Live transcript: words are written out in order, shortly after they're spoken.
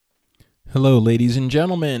Hello, ladies and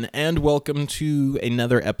gentlemen, and welcome to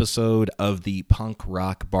another episode of the Punk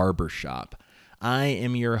Rock Barbershop. I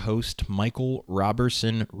am your host, Michael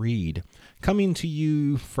Robertson Reed, coming to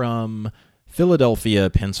you from Philadelphia,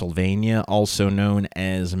 Pennsylvania, also known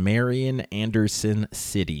as Marion Anderson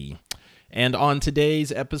City. And on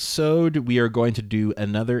today's episode, we are going to do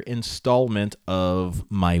another installment of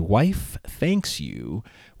My Wife Thanks You,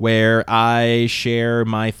 where I share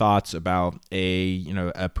my thoughts about a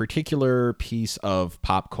particular piece of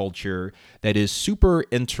pop culture that is super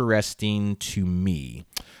interesting to me.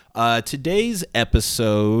 Today's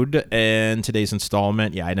episode and today's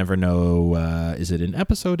installment, I never know, is it an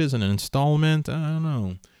episode, is it an installment? I don't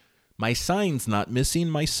know. My sign's not missing,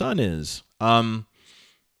 my son is.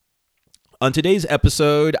 On today's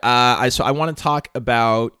episode, I want to talk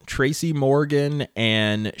about Tracy Morgan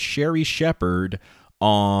and Sherri Shepherd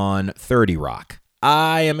on 30 Rock.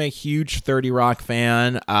 I am a huge 30 Rock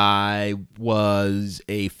fan. I was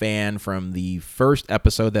a fan from the first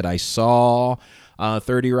episode that I saw.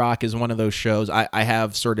 30 Rock is one of those shows. I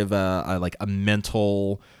have sort of a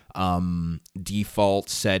mental default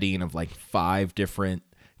setting of like 5 different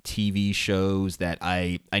TV shows that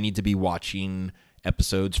I need to be watching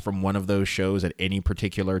episodes from one of those shows at any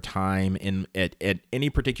particular time at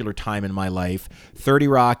any particular time in my life. 30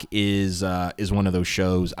 Rock is one of those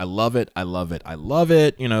shows. I love it.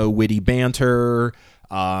 Witty banter,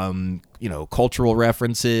 cultural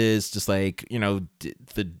references, just like,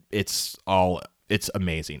 it's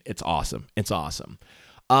amazing. It's awesome.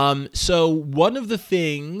 So one of the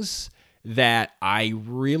things that I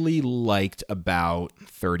really liked about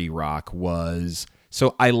 30 Rock was,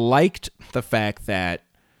 so I liked the fact that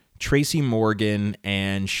Tracy Morgan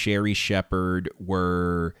and Sherri Shepherd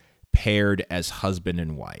were paired as husband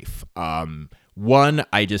and wife. One,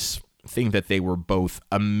 I just think that they were both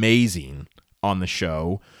amazing on the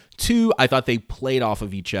show. 2, I thought they played off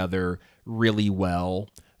of each other really well.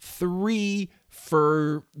 3,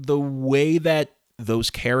 for the way that those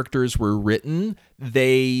characters were written,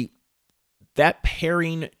 that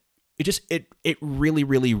pairing, it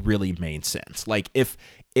really made sense. Like if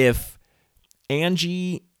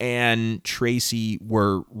Angie and Tracy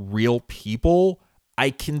were real people, I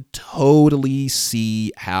can totally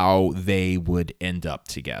see how they would end up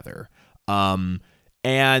together. And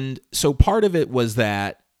so part of it was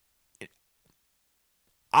that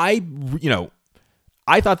I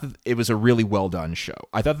thought that it was a really well done show.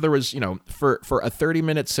 I thought that there was, for a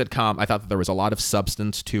 30-minute sitcom, I thought that there was a lot of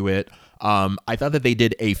substance to it. I thought that they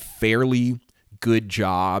did a fairly good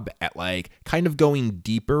job at like kind of going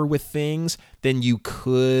deeper with things than you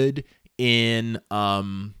could in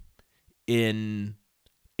a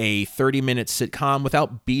 30-minute sitcom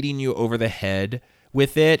without beating you over the head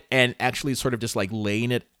with it, and actually sort of just like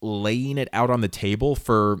laying it out on the table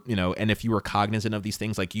for, and if you were cognizant of these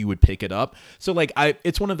things, like you would pick it up. So like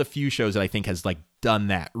it's one of the few shows that I think has like done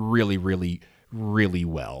that really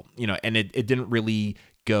well, and it didn't really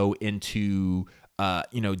go into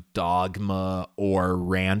dogma or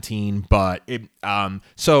ranting, but it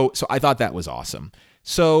so I thought that was awesome.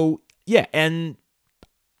 So yeah, and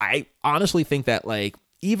I honestly think that like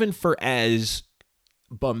even for as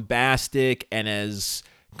bombastic and as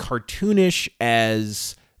cartoonish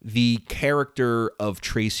as the character of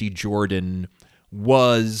Tracy Jordan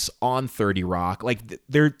was on 30 Rock, like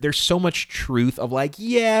there's so much truth of like,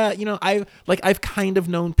 I've kind of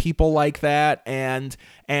known people like that, and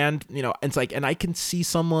it's like, and I can see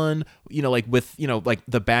someone, like with, like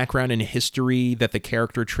the background and history that the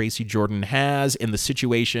character Tracy Jordan has in the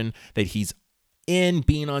situation that he's in,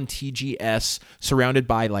 being on TGS, surrounded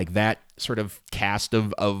by like that sort of cast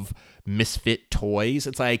of misfit toys.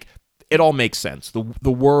 It's like, it all makes sense.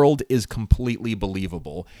 The world is completely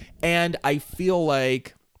believable. And I feel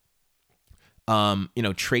like,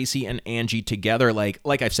 Tracy and Angie together, like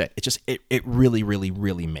I've said, it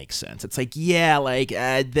really makes sense. It's like,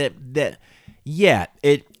 it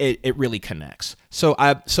really connects. So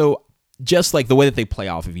just like the way that they play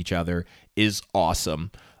off of each other is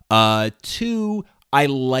awesome. 2, I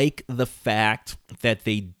like the fact that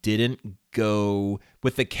they didn't go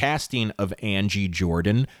with the casting of Angie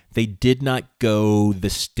Jordan. They did not go the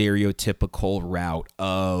stereotypical route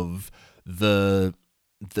of the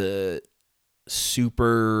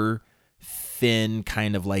super thin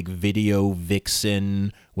kind of like video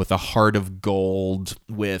vixen with a heart of gold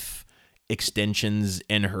with extensions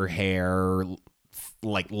in her hair,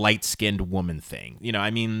 like light-skinned woman thing.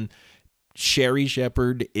 Sherri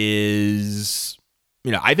Shepherd is,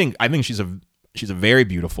 I think she's a very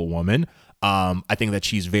beautiful woman. I think that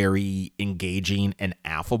she's very engaging and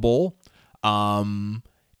affable. And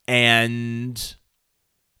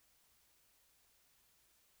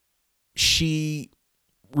she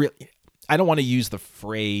really, I don't want to use the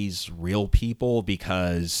phrase real people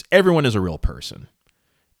because everyone is a real person.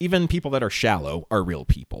 Even people that are shallow are real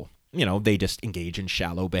people. They just engage in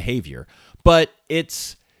shallow behavior. But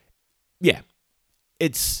it's the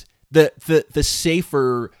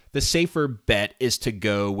safer bet is to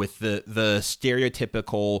go with the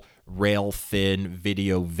stereotypical rail thin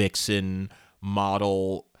video vixen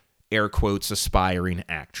model, air quotes, aspiring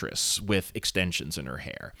actress with extensions in her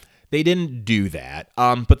hair. They didn't do that,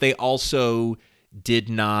 but they also did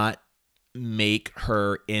not make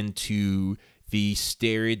her into the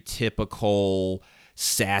stereotypical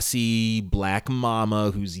sassy black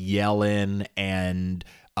mama who's yelling and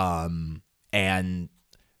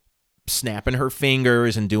snapping her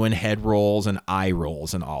fingers and doing head rolls and eye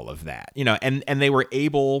rolls and all of that. And they were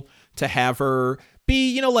able to have her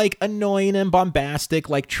be, like annoying and bombastic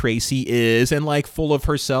like Tracy is, and like full of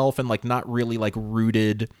herself and like not really like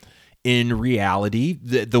rooted in reality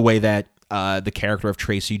the way that the character of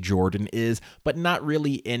Tracy Jordan is, but not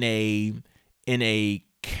really in a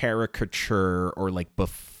caricature or like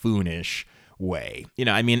buffoonish way.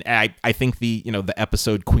 I think the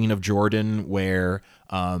episode Queen of Jordan where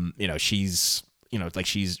she's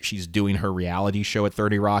she's doing her reality show at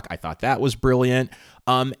 30 Rock, I thought that was brilliant.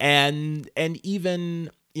 And even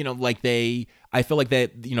I feel like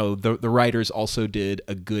that the writers also did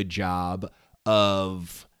a good job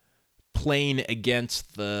of playing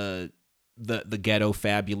against the ghetto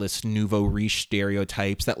fabulous nouveau riche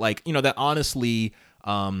stereotypes that that honestly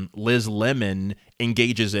Liz Lemon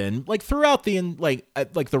engages in like throughout the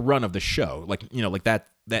the run of the show.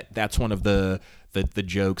 That's one of the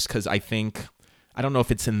jokes, because I don't know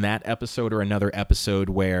if it's in that episode or another episode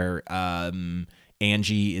where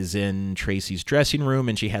Angie is in Tracy's dressing room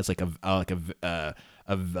and she has a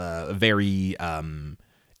very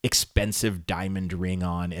expensive diamond ring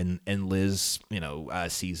on, and Liz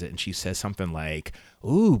sees it and she says something like,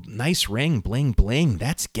 "Ooh, nice ring, bling bling,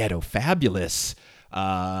 that's ghetto fabulous."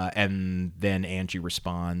 And then Angie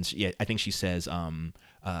responds, I think she says,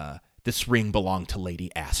 "This ring belonged to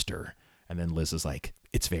Lady Astor." And then Liz is like,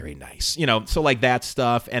 "It's very nice." So like that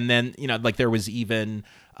stuff. And then, there was even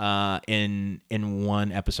in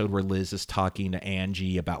one episode where Liz is talking to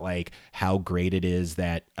Angie about like how great it is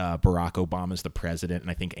that Barack Obama's the president. And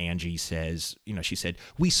I think Angie says, she said,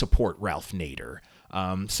 "We support Ralph Nader."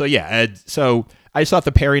 So I thought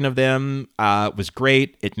the pairing of them was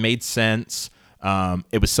great. It made sense.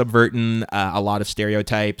 It was subverting a lot of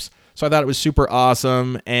stereotypes. So I thought it was super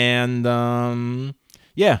awesome. And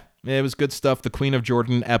it was good stuff. The Queen of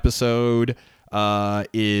Jordan episode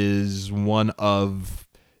is one of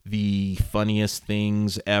the funniest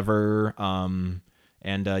things ever.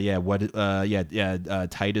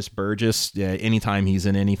 Titus Burgess. Yeah, anytime he's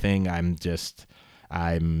in anything,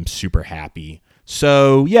 I'm super happy.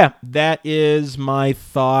 So that is my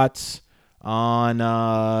thoughts on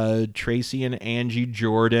Tracy and Angie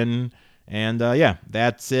Jordan. And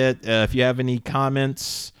that's it. If you have any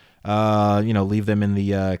comments, leave them in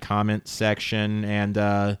the comment section,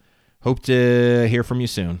 and hope to hear from you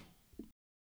soon.